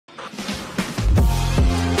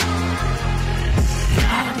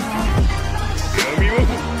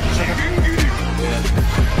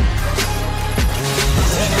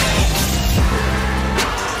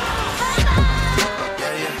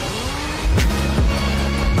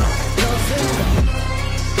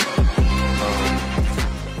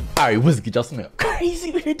Alright, what's good, y'all? Something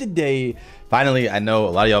crazy here today. Finally, I know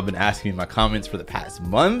a lot of y'all have been asking me in my comments for the past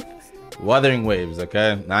month. Wuthering Waves,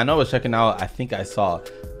 okay? Now I know I was checking out, I think I saw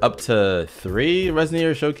up to 3 Resident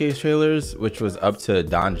Evil Showcase trailers, which was up to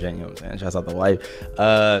Don Jen, you know what I'm saying? Shouts out the wife.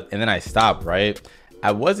 And then I stopped, right?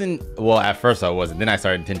 I wasn't, well, at first I wasn't, then I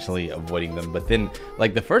started intentionally avoiding them. But then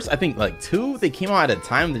like the first, I think like 2, they came out at a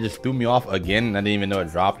time that just threw me off again. And I didn't even know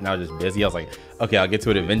it dropped and I was just busy. I was like, okay, I'll get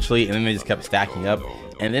to it eventually. And then they just kept stacking up.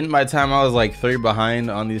 And then by the time I was like 3 behind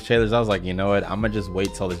on these trailers, I was like, you know what, I'm gonna just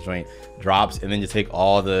wait till this joint drops and then just take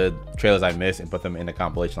all the trailers I missed and put them in a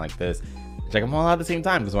compilation like this. Check them all out at the same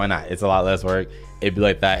time, because why not? It's a lot less work. It'd be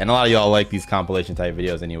like that. And a lot of y'all like these compilation type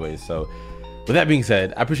videos anyways. So with that being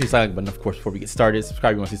said, I appreciate the like button, of course. Before we get started,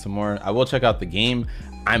 subscribe if you want to see some more. I will check out the game.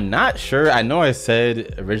 I'm not sure. I know I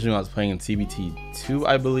said originally when I was playing in CBT 2,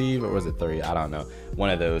 I believe, or was it 3? I don't know.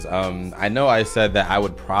 One of those. I know I said that I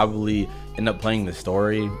would probably end up playing the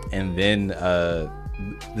story and then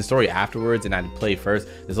the story afterwards, and I'd play first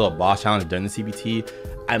this little boss challenge during the CBT.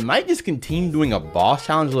 I might just continue doing a boss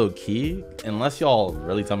challenge low key, unless y'all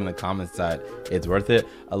really tell me in the comments that it's worth it.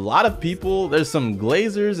 A lot of people, there's some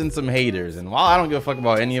glazers and some haters, and while I don't give a fuck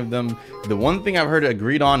about any of them, the one thing I've heard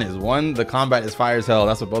agreed on is 1, the combat is fire as hell.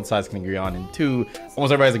 That's what both sides can agree on. And 2,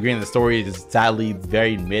 almost everybody's agreeing the story is sadly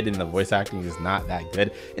very mid and the voice acting is not that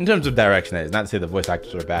good in terms of direction. That is not to say the voice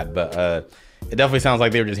actors are bad, but it definitely sounds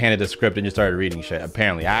like they were just handed a script and just started reading shit.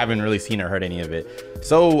 Apparently, I haven't really seen or heard any of it.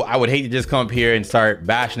 So I would hate to just come up here and start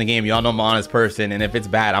bashing the game. Y'all know I'm an honest person, and if it's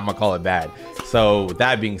bad, I'm gonna call it bad. So with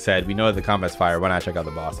that being said, we know that the combat's fire. Why not check out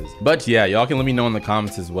the bosses? But yeah, y'all can let me know in the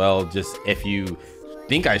comments as well, just if you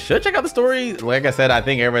think I should check out the story. Like I said, I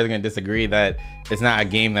think everybody's gonna disagree that it's not a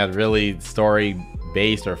game that's really story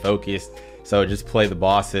based or focused. So just play the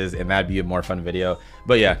bosses and that'd be a more fun video.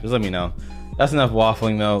 But yeah, just let me know. That's enough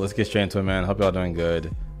waffling though. Let's get straight into it, man. Hope y'all doing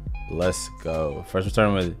good. Let's go. First we're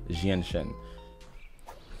starting with Jianshin.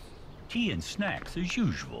 Tea and snacks as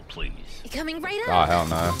usual, please. Coming right up. Oh hell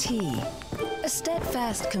no. Tea, a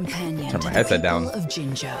steadfast companion Turn to my the headset people down. of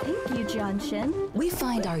Jinzhou. Thank you, Jianshin. We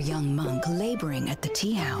find our young monk laboring at the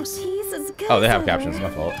tea house. He's as good. Oh, they have captions. My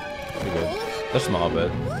fault. We're good. They're small,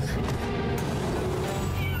 but.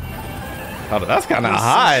 Oh, that's kind of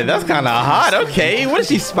hot. That's kind of hot. Okay, what is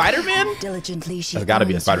she, Spider-Man? Diligently, she That's got to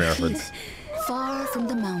be a owns Spider-Man her reference. heath, far from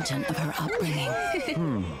the mountain of her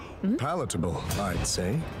upbringing. Palatable, I'd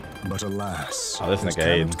say, but alas, Oh, this it nigga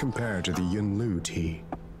cannot ate. compare to the Yunlu tea.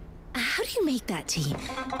 How do you make that tea?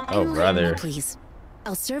 Oh, Enlighten brother. me, please.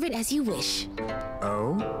 I'll serve it as you wish.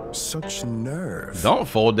 Oh, such nerve. Don't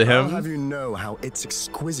fold to I'll have him. you know how its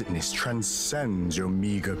exquisiteness transcends your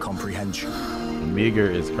meager comprehension.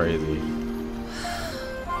 Meager is crazy.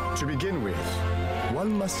 To begin with,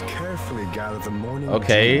 one must carefully gather the morning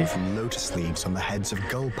Okay. dew from lotus leaves on the heads of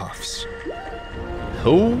gull puffs,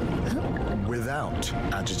 Who? without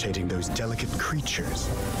agitating those delicate creatures,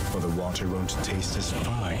 for the water won't taste as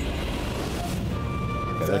fine.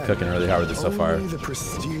 Yeah, they're cooking really hard with this so far. Only the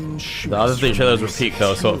pristine The other 3 trailers were shoots peak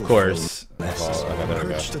though, so of from course. nests Oh, okay, there we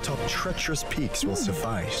go. perched atop treacherous peaks will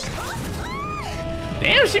suffice.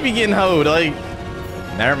 Damn, she be getting hoed. Like,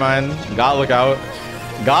 never mind. God, look out.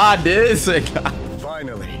 God, this.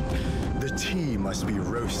 Finally, the tea must be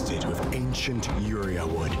roasted with ancient Uria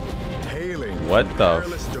wood, hailing What the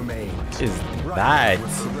perilous domains, is ripe that?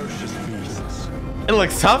 with ferocious beasts. It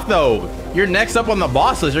looks tough though. You're next up on the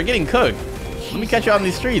boss list. You're getting cooked. Let me catch you on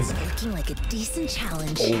these streets. Looking like a decent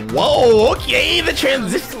challenge. Whoa, okay, the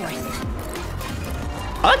transition.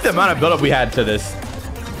 I like the amount of buildup we had to this.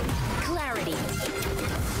 Clarity.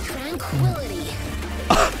 Tranquility.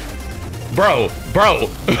 Bro.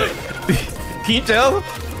 Can you tell?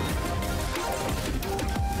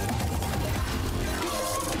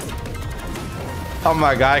 Oh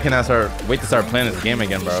my god, I cannot wait to start playing this game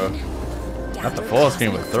again, bro. Not the full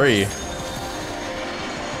screen with 3.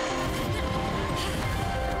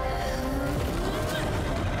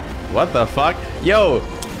 What the fuck? Yo,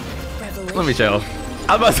 let me chill.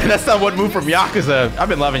 I was about to say that's not one move from Yakuza. I've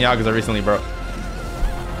been loving Yakuza recently, bro.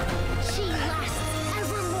 She lasts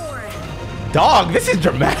evermore. Dog, this is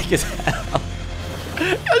dramatic as hell.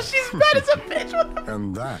 Yo, she's bad as a bitch. What the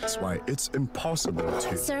And that's why it's impossible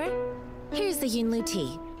to. Sir, here's the Yunlu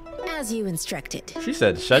tea, as you instructed. She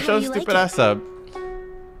said, shut How your do you like stupid it? ass up.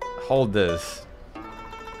 Hold this.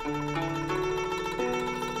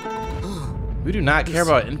 We do not care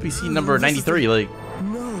about NPC number 93. Like,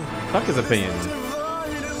 fuck his opinion.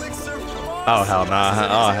 Oh, hell nah.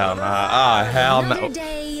 Oh, hell nah. Oh, hell Another no.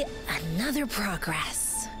 day, another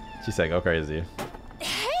progress. She said, go crazy.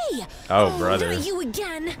 Hey! Oh, brother. Not you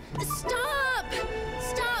again! Stop!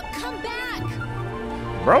 Stop! Come back!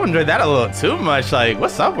 Bro enjoyed that a little too much. Like,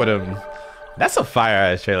 what's up with him? That's a fire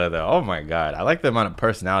ass trailer though. Oh my god, I like the amount of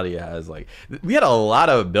personality it has. Like, we had a lot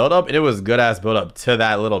of build up, and it was good ass build up to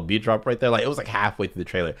that little beat drop right there. Like, it was like halfway through the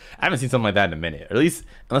trailer. I haven't seen something like that in a minute, or at least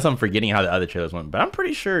unless I'm forgetting how the other trailers went. But I'm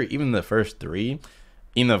pretty sure even the first three,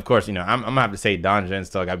 even though of course, you know, I'm gonna have to say Don Jen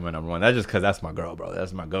still got me my number one. That's just because that's my girl, bro.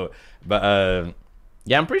 That's my goat. But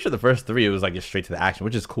yeah, I'm pretty sure the first three, it was like just straight to the action,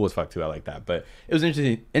 which is cool as fuck too. I like that. But it was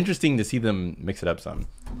interesting to see them mix it up some.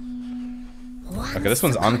 Okay, this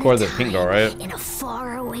one's Encore the pink girl, right? In a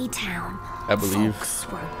faraway town, I believe. folks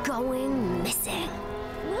were going missing.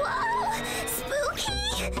 Whoa! Spooky!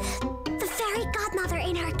 The fairy godmother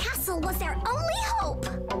in her castle was their only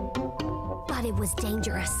hope. But it was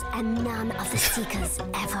dangerous, and none of the seekers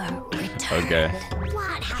ever returned. Okay.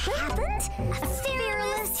 What happened? A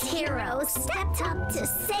fearless hero stepped up to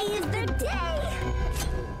save the day.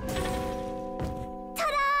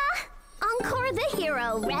 Encore the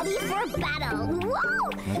hero, ready for battle. Whoa!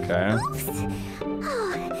 Okay. Oops.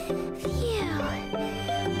 Oh, phew.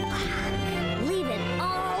 Leave it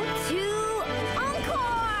all to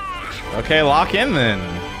Encore. Okay, lock in then.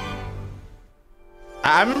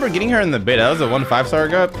 I remember getting her in the beta. That was a 1 5-star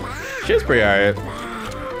gut. She was pretty alright.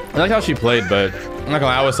 I like how she played, but I'm not gonna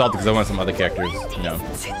lie, I was salty because I want some other characters, you know.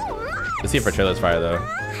 Let's see if her trailer's fire though.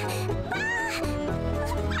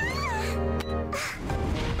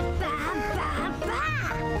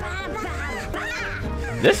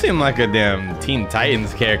 This seemed like a damn Teen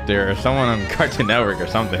Titans character or someone on Cartoon Network or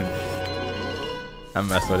something. I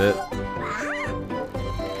messed with it.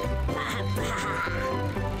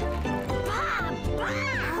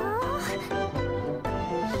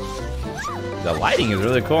 The lighting is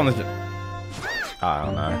really cool on this. I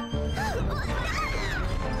don't know.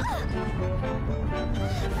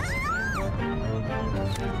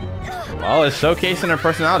 Well, it's showcasing her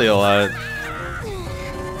personality a lot.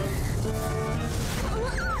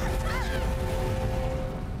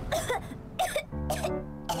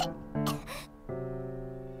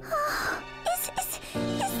 Is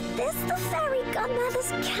this the fairy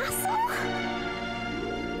godmother's castle?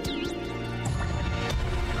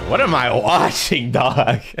 What am I watching,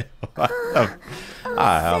 dog? What the?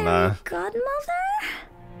 Ah, hell no. Godmother?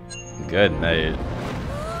 Good night.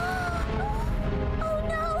 Oh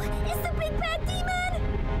no! It's the big bad demon!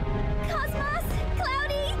 Cosmos!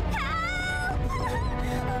 Cloudy! Help!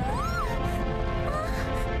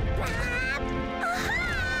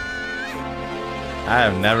 I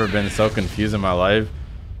have never been so confused in my life.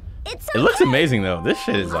 It's It looks amazing though. This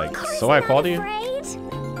shit is like Encore's so high not quality. afraid.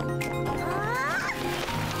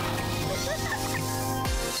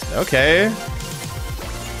 Okay.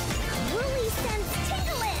 Woolly sense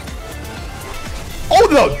tingling. Oh,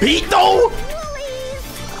 the beat though. Woolies,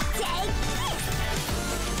 take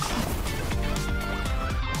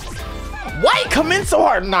Why you come in so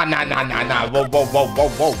hard? Nah. Whoa.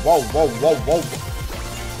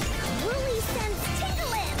 Woolly sense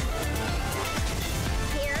tingling.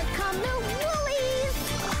 Here come the woolies.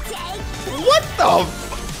 Take What the?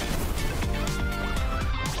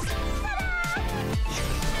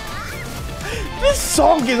 This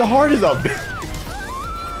song is hard as a bitch.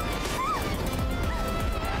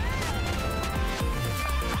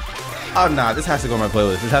 Oh nah, this has to go on my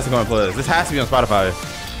playlist. This has to go on my playlist. This has to be on Spotify.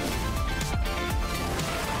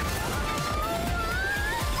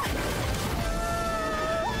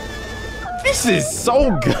 This is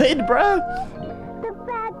so good, bruh. the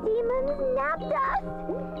bad demons nabbed us.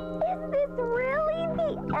 Is this really the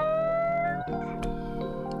end?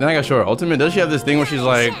 Then I got short. Ultimate, does she have this thing where she's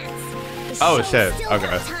like, oh shit,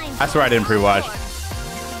 okay. I swear I didn't pre-watch.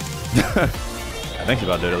 I think she's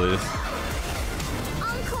about to do it at least.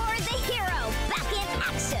 Encore the hero, back in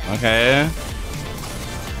action. Okay.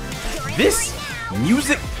 This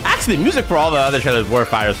music, actually, the music for all the other trailers were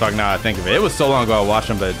fire as fuck. Now I think of it. It was so long ago I watched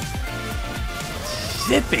them, but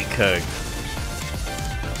shit, they cooked.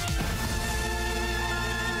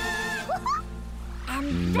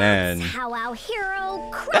 And Man. that's how our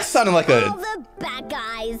hero That sounded like all the bad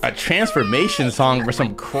guys. a transformation song for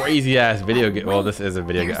some crazy ass video game. Well, this is a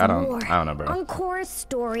video game. There's I more. don't know, bro. Encore's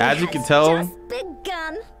story As you has can tell, just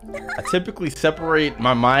begun. I typically separate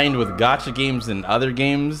my mind with gacha games and other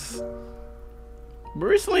games. But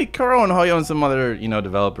recently, Kuro and Hoyo and some other, you know,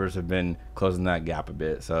 developers have been closing that gap a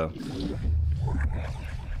bit. So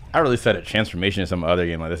I really said a transformation in some other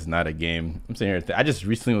game. Like, this is not a game. I'm sitting here. I just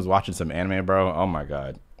recently was watching some anime, bro. Oh my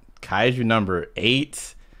god, Kaiju number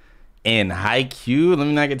 8 and Haikyuu. Let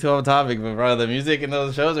me not get too off topic, but bro, the music in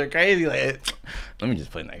those shows are crazy. Like, let me just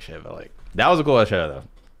play next shit. But like, that was a cool show though.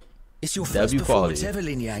 It's your W first performance quality. ever,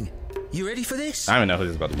 Lin Yang. You ready for this? I don't even know who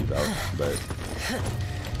this is about to be about, but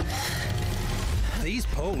These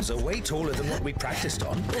poles are way taller than what we practiced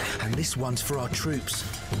on. And this one's for our troops.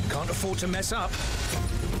 Can't afford to mess up.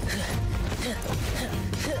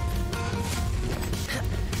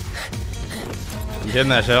 You hitting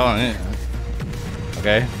that shell on it?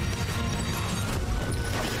 Okay.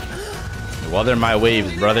 Weather my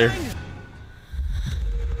waves, brother.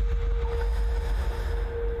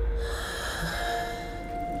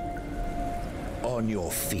 On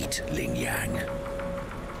your feet, Ling Yang.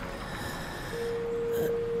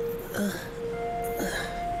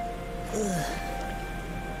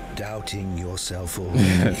 Doubting yourself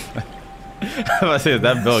already. I'm about to say, is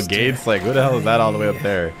that Bill Gates? Like, who the hell is that all the way up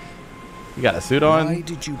there? You got a suit on? Why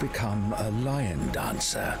did you become a lion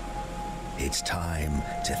dancer? It's time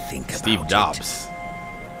to think about it. Steve Jobs.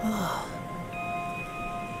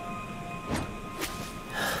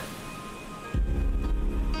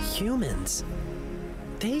 Humans.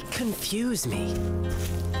 They confuse me.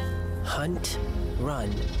 Hunt,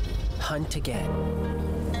 run, hunt again.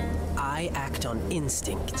 I act on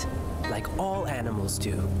instinct, like all animals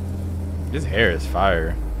do. His hair is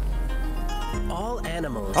fire. All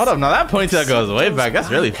animals. Hold up, now that ponytail goes way back. That's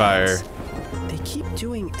really fire. They keep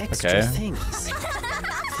doing extra things.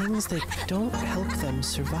 Things that don't help them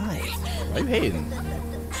survive. Why are you hating?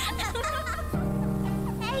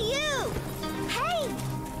 Hey, you! Hey!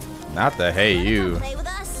 Not the hey you. Play with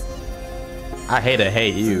us? I hate a hey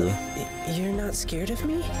you. You're not scared of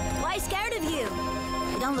me? Why scared of you?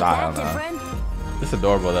 You don't look I that don't know. different. This is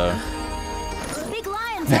adorable though. Big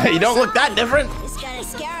lion. You don't look that different. It's gonna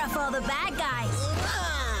scare off all the bad guys.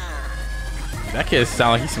 That kid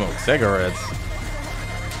sound like he smokes cigarettes.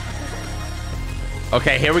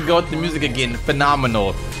 Okay, here we go with the music again.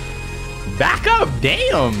 Phenomenal. Back up,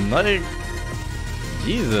 damn. Like,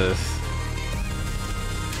 Jesus.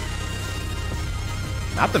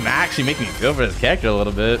 Not them actually make me feel for this character a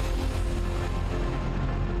little bit.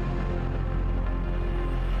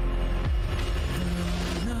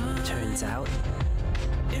 Turns out.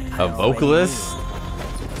 A vocalist?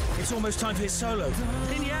 It's almost time for his solo.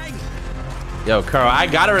 Ling Yang! Yo, Carl, I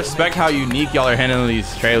gotta respect how unique y'all are handling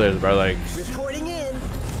these trailers, bro. Like, Reporting in.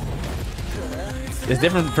 it's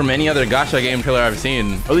different from any other gacha game trailer I've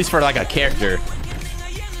seen, at least for like a character.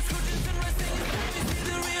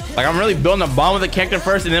 Like, I'm really building a bond with the character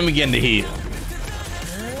first, and then we get into heat.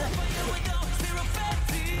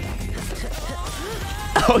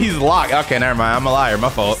 Oh, he's locked. Okay, never mind. I'm a liar. My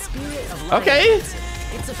fault. Okay.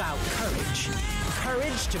 It's about courage.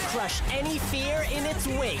 Courage to crush any fear in its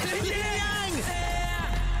wake.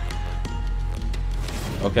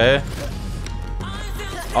 Okay.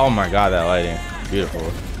 Oh my god, that lighting.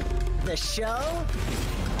 Beautiful. The show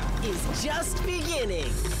is just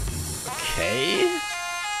beginning. Okay.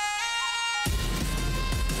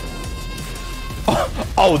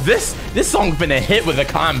 Oh, this song's been a hit with the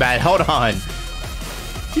combat. Hold on.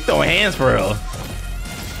 He throwing hands for real.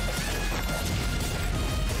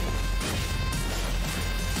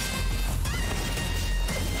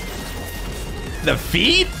 The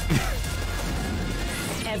feet?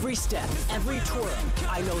 Every step, every twirl,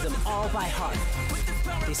 I know them all by heart.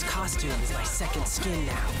 This costume is my second skin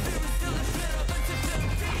now.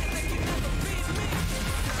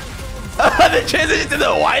 The transition to the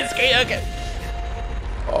widescreen. Okay.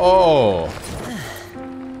 Oh.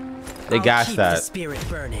 They I'll got keep that. the spirit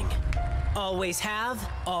burning. Always have,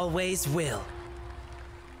 always will.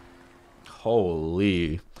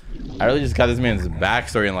 Holy. I really just got this man's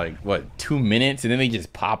backstory in like, what, 2 minutes? And then they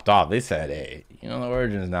just popped off. They said, hey, you know the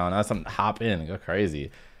origins now. Now it's something to hop in and go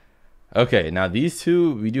crazy. Okay, now these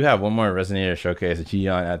two, we do have one more Resonator showcase at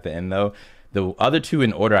Gion at the end, though. The other two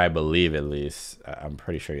in order, I believe, at least. I'm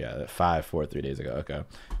pretty sure, yeah. 5, 4, 3 days ago. Okay.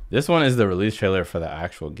 This one is the release trailer for the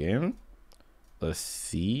actual game. Let's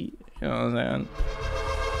see. You know what I'm saying?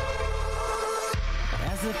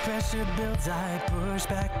 As the pressure builds, I push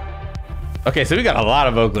back. Okay, so we got a lot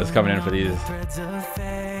of vocalists coming in for these. Threads of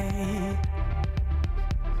fate.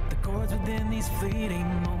 The chords within these fleeting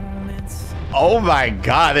moments. Oh my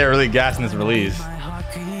god, they're really gassing this release.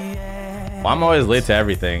 Well, I'm always late to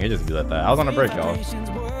everything. It just be like that. I was on a break, y'all.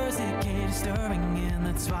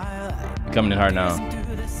 Coming in hard now.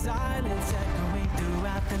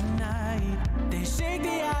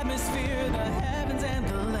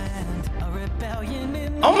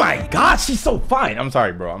 Oh my god, she's so fine. I'm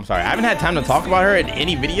sorry, bro. I'm sorry. I haven't had time to talk about her in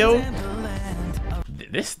any video.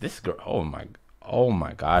 This girl, oh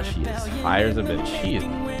my gosh, she is fire as a bitch. She is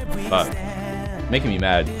making me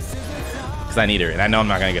mad. Because I need her, and I know I'm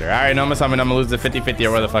not gonna get her. I already know I'm gonna lose the 50-50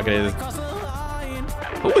 or where the fuck it is.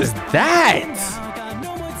 Who is that?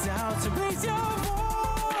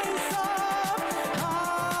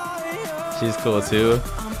 She's cool too.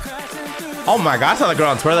 Oh my god, I saw the girl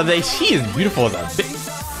on Twitter the other day. She is beautiful as a bitch.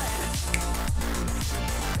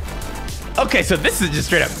 Okay, so this is just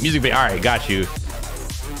straight up music video. All right, got you.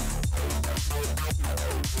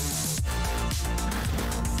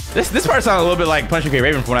 This part sounded a little bit like Punch K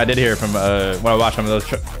Raven from what I did here from when I watched some of those.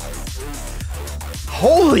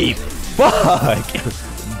 Holy fuck,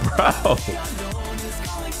 bro!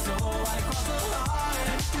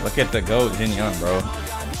 Look at the goat Jin Young, bro.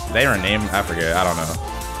 They her name? I forget. I don't know.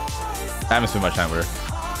 I haven't spent much time with her.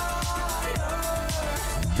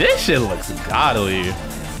 This shit looks godly.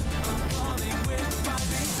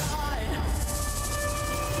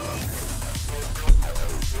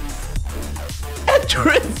 That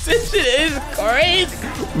transition is crazy.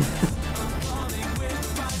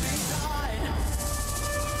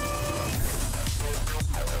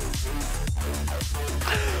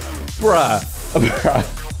 Bruh.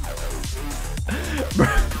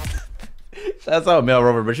 That's how male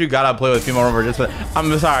rover, but you gotta play with female rover just for,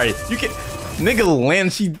 I'm sorry. You can nigga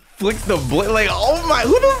land, she flicks the blade like, oh my,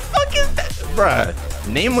 who the fuck is that? Bruh.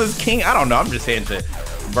 Nameless King? I don't know. I'm just saying shit.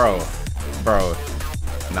 Bro.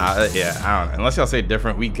 Nah, yeah, I don't know. Unless y'all say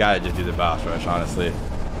different, we gotta just do the boss rush, honestly.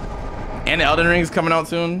 And Elden Ring's coming out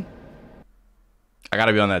soon. I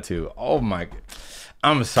gotta be on that too. Oh my,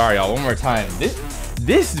 I'm sorry, y'all. One more time.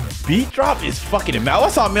 This beat drop is fucking amazing. I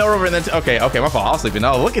saw Mail Rover and then okay, my fault. I was sleeping.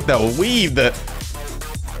 Oh, look at the weave.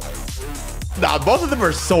 Nah, both of them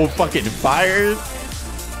are so fucking fire.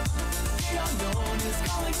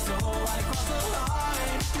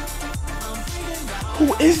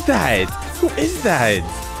 Who is that? Who is that?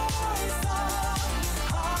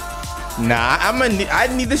 Nah, I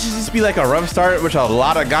need this to just be like a rough start, which a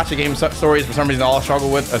lot of gacha game stories for some reason all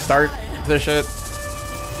struggle with a start to this shit.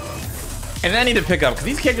 And then I need to pick up because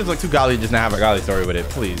these characters look too godly to just not have a godly story with it.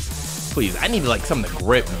 Please, I need like something to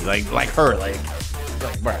grip me, like her, like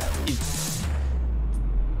bruh.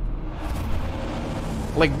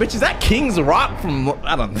 Like, bitch, is that King's Rock from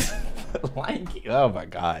I don't know, Lion King? Oh my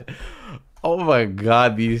god. Oh my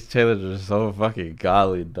god, these trailers are so fucking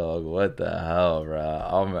godly, dog. What the hell, bro?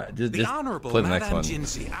 Oh my, just Honorable play the next Madame one.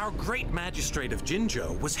 Jinzi, our great magistrate of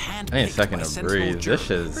Jinzhou, was I need a handpicked second by to Sentinel breathe. Jur. This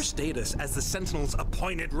is. Her status as the Sentinel's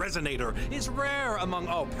appointed resonator is rare among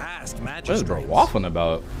all past What is magistrates. bro waffling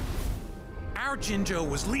about? Our Jinzhou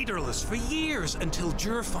was leaderless for years until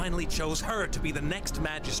Jur finally chose her to be the next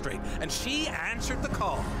magistrate, and she answered the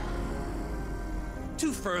call.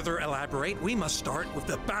 To further elaborate, we must start with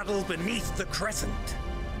the battle beneath the crescent.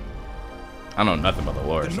 I know nothing about the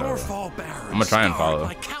lore, The so Norfall Barons, I'm gonna try and scarred follow.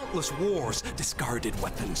 by countless wars, discarded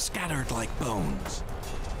weapons scattered like bones.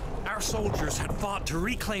 Our soldiers had fought to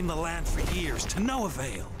reclaim the land for years, to no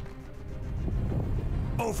avail.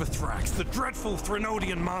 Overthrax, the dreadful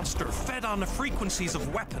Threnodian monster, fed on the frequencies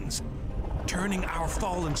of weapons, turning our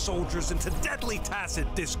fallen soldiers into deadly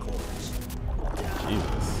tacit discords.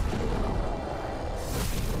 Jesus.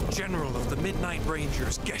 General of the Midnight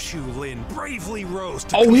Rangers, Geshu Lin, bravely rose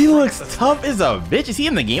to Oh, he confront looks the tough as a bitch. Is he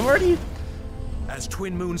in the game already? As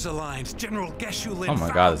Twin Moons aligned, General Geshu Lin Oh my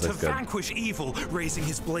vowed God, this to looks good. vanquish evil, raising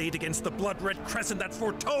his blade against the blood-red crescent that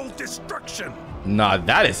foretold destruction. Nah,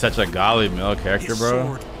 that is such a godly male character, His bro.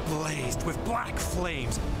 sword blazed with black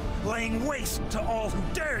flames, laying waste to all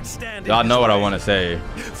who dared stand Y'all in know his what I way. want to say.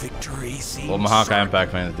 Victory seemed What Mahaka certain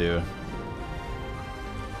Impact fans do.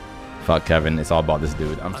 Fuck Kevin, it's all about this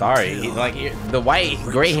dude. I'm sorry. He's like the white,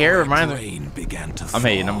 gray hair reminds me. rain began to I'm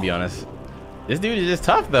hating. I'm fall. gonna be honest. This dude is just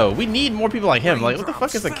tough though. We need more people like him. Like, what the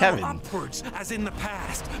fuck is a Raindrops Kevin? fell upwards, as in the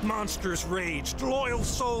past, monsters raged, loyal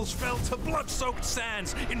souls fell to blood-soaked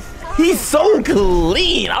sands. Infernal He's so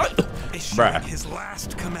clean. Issuing Bruh. his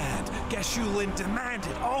last command, Geshu Lin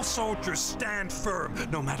demanded all soldiers stand firm,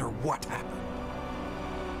 no matter what happened.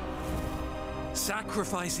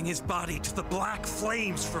 Sacrificing his body to the black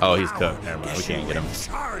flames for Oh, he's power, cooked. Never mind. We Geshu can't get him. Lin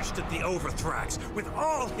charged at the Overthrax with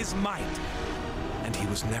all his might, and he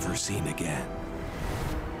was never seen again.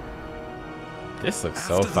 This looks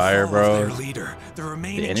After so the fire, fall of bro. their leader, the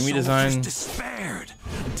remaining enemy soldiers design. despaired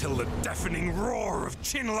until the deafening roar of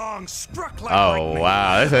Qinlong struck like Oh lightning.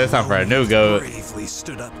 wow, this sounds for a new He goat. bravely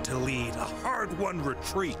stood up to lead a hard-won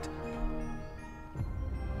retreat.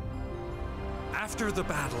 After the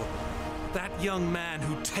battle, that young man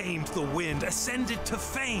who tamed the wind ascended to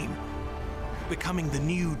fame, becoming the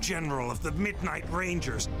new general of the Midnight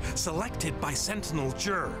Rangers, selected by Sentinel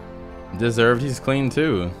Jur. Deserved. He's clean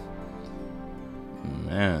too.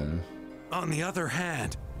 Man. On the other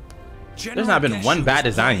hand, There's not been one Geshu bad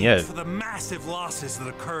was design blamed yet. for the massive losses that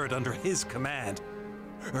occurred under his command,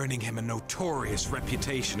 earning him a notorious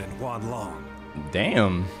reputation in Huanlong.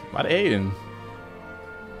 Damn. Why they hate him?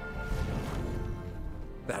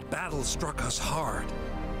 That battle struck us hard,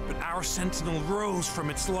 but our sentinel rose from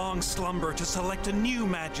its long slumber to select a new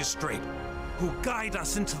magistrate who'll guide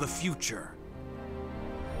us into the future.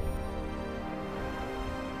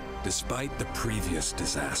 Despite the previous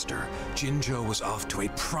disaster, Jinzhou was off to a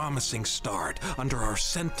promising start under our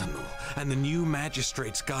sentinel and the new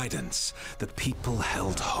magistrate's guidance. The people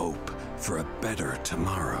held hope for a better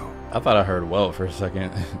tomorrow. I thought I heard Weld for a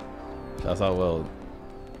second. I saw Weld.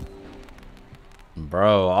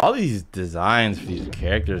 Bro, all these designs for these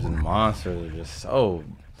characters and monsters are just so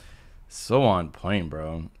on point,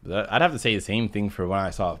 bro. I'd have to say the same thing for when I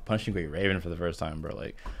saw Punching Great Raven for the first time, bro.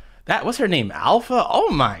 Like, that, what's her name? Alpha? Oh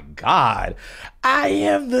my god. I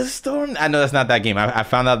am the storm. I know that's not that game. I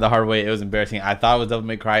found out the hard way. It was embarrassing. I thought it was Devil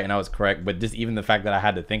May Cry and I was correct, but just even the fact that I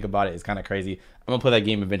had to think about it is kind of crazy. I'm gonna play that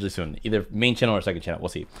game eventually soon, either main channel or second channel. We'll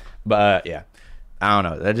see. But yeah, I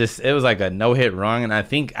don't know. It was like a no-hit run, and I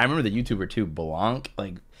remember the YouTuber too, Blanc,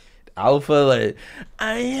 like Alpha, like,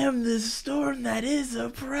 I am the storm that is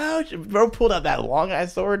approaching. Bro pulled out that long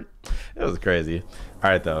ass sword. It was crazy.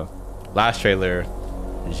 All right though, last trailer.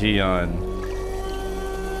 Xion.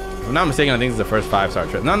 If I'm not mistaken, I think this is the first 5-star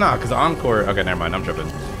trip. No, because Encore. Okay, never mind. I'm tripping.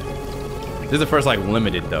 This is the first like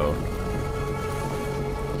limited though.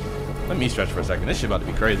 Let me stretch for a second. This shit about to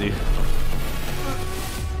be crazy.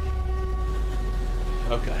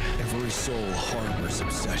 Okay. Every soul harbors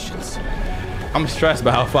obsessions. I'm stressed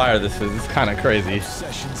about how fire this is. It's kind of crazy.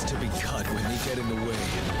 Obsessions to be cut when they get in the way.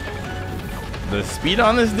 The speed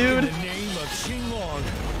on this dude.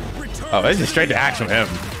 Oh, this is straight to action with him.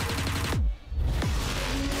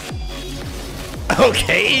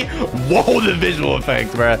 Okay. Whoa, the visual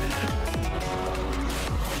effects, bro.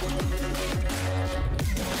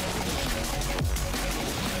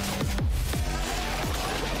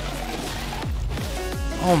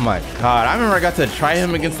 Oh my god. I remember I got to try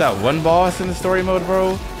him against that one boss in the story mode,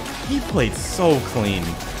 bro. He played so clean.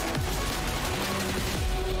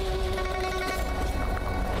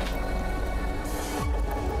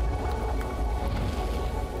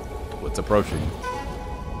 What's approaching?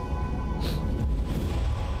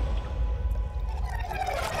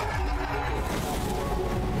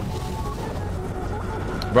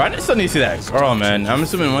 Bro, I still need to see that girl, man. I'm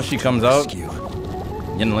assuming once she comes out,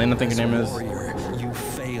 Yin-Lin, I think her name is. You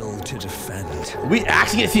fail to defend. We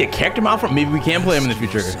actually get to see a character model from. Maybe we can play him in the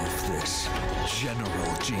future.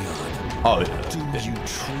 General Jian. Oh, do you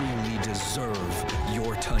truly deserve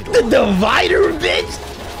your title? The divider, bitch.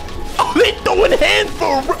 Oh, they throwing hands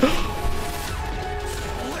for.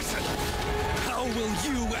 Listen, how will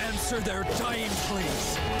you answer their dying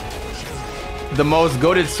pleas? The most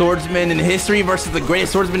goated swordsman in history versus the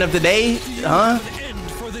greatest swordsman of today? Huh?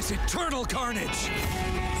 End for this eternal carnage.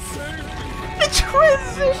 The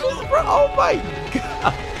transitions, bro. Oh my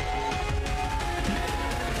god.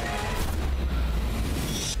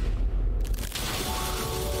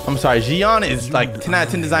 I'm sorry, Xion is like 10 out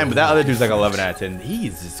of 10 design, but that other dude's like 11 out of 10.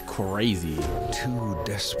 He's just crazy. Two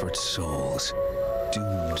desperate souls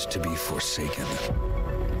doomed to be forsaken.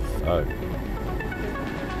 Fuck.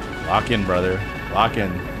 Lock in, brother. Lock in.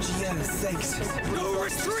 No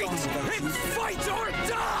retreat! It's fight or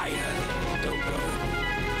die! Don't go.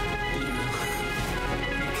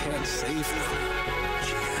 You can't save them.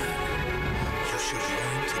 You should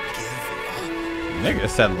learn to give up. Nigga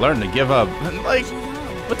said learn to give up. Like,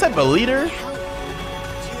 what type of leader?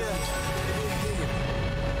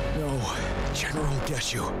 No, General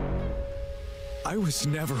Geshu. I was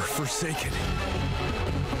never forsaken.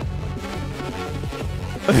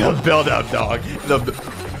 The build up, dog. Through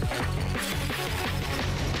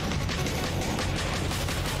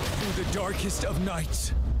the darkest of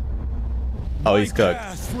nights. Oh, he's cooked.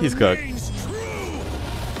 He's cooked.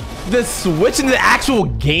 The switch into the actual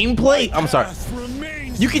gameplay? I'm sorry.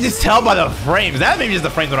 You can just tell by the frames. That may be just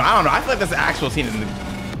the frames. I don't know. I feel like that's the actual scene in the...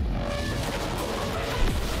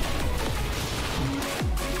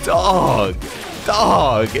 Dog.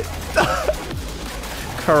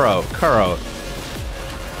 Kuro.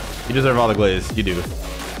 You deserve all the glaze. You do.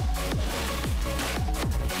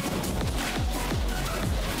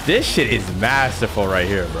 This shit is masterful right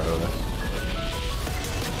here, bro.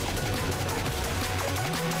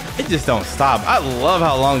 It just don't stop. I love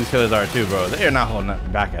how long these trailers are too, bro. They are not holding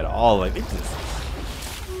back at all. Like, it just...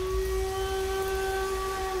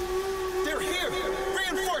 They're here!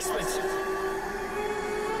 Reinforcements!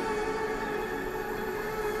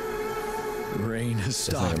 Rain has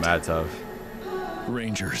It's like stopped. mad tough.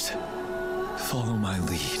 Rangers, follow my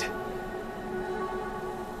lead.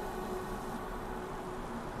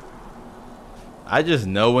 I just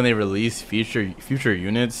know when they release future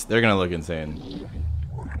units, they're gonna look insane.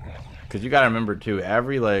 Because you gotta remember too,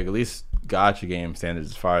 every like at least gacha game standards,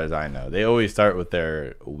 as far as I know, they always start with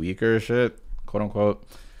their weaker shit, quote unquote,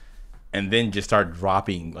 and then just start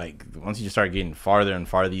dropping. Like once you just start getting farther and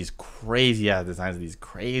farther, these crazy ass designs of these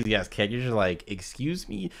crazy ass characters, you're just like, excuse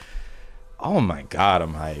me. Oh my god,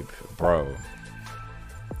 I'm hype, bro.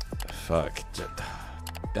 Fuck,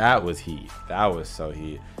 that was heat. That was so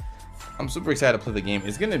heat. I'm super excited to play the game.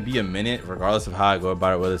 It's gonna be a minute regardless of how I go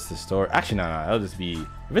about it, whether it's the story. Actually no, it'll just be,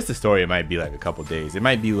 if it's the story, it might be like a couple days. It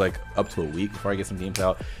might be like up to a week before I get some games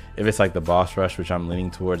out. If it's like the boss rush, which I'm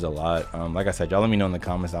leaning towards a lot, like I said, y'all let me know in the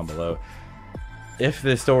comments down below if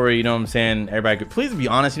the story, you know what I'm saying, everybody could please be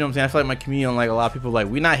honest, you know what I'm saying. I feel like my community and like a lot of people, like,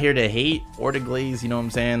 we're not here to hate or to glaze, you know what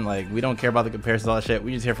I'm saying. Like, we don't care about the comparisons, all that shit.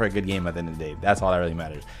 We just here for a good game at the end of the day. That's all that really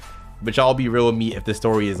matters. But y'all be real with me if the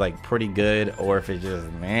story is like pretty good or if it's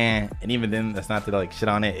just man. And even then, that's not to like shit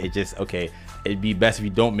on it. It just, okay, it'd be best if you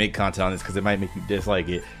don't make content on this because it might make you dislike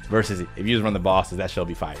it, versus if you just run the bosses, that shit'll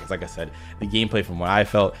be fire. Because like I said, the gameplay from what I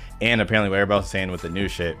felt and apparently what everybody else is saying with the new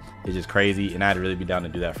shit is just crazy, and I'd really be down to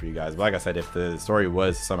do that for you guys. But like I said, if the story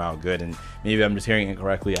was somehow good and maybe I'm just hearing it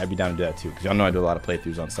incorrectly, I'd be down to do that too, because y'all know I do a lot of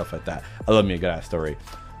playthroughs on stuff like that. I love me a good ass story.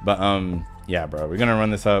 But yeah, bro, we're gonna run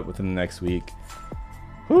this up within the next week.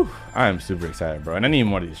 Whew, I am super excited, bro, and I need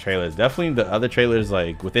more of these trailers. Definitely the other trailers,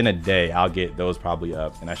 like within a day I'll get those probably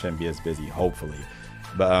up and I shouldn't be as busy, hopefully.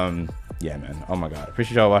 But yeah, man, oh my god,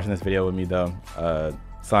 appreciate y'all watching this video with me though.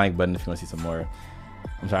 Like button if you want to see some more.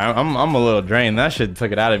 I'm sorry, I'm a little drained. That shit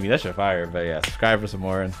took it out of me. That shit fire. But yeah, subscribe for some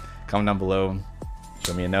more and comment down below,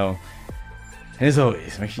 show me a no, and as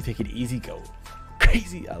always, make sure you take it easy, go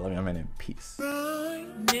crazy. I love you, man, and peace.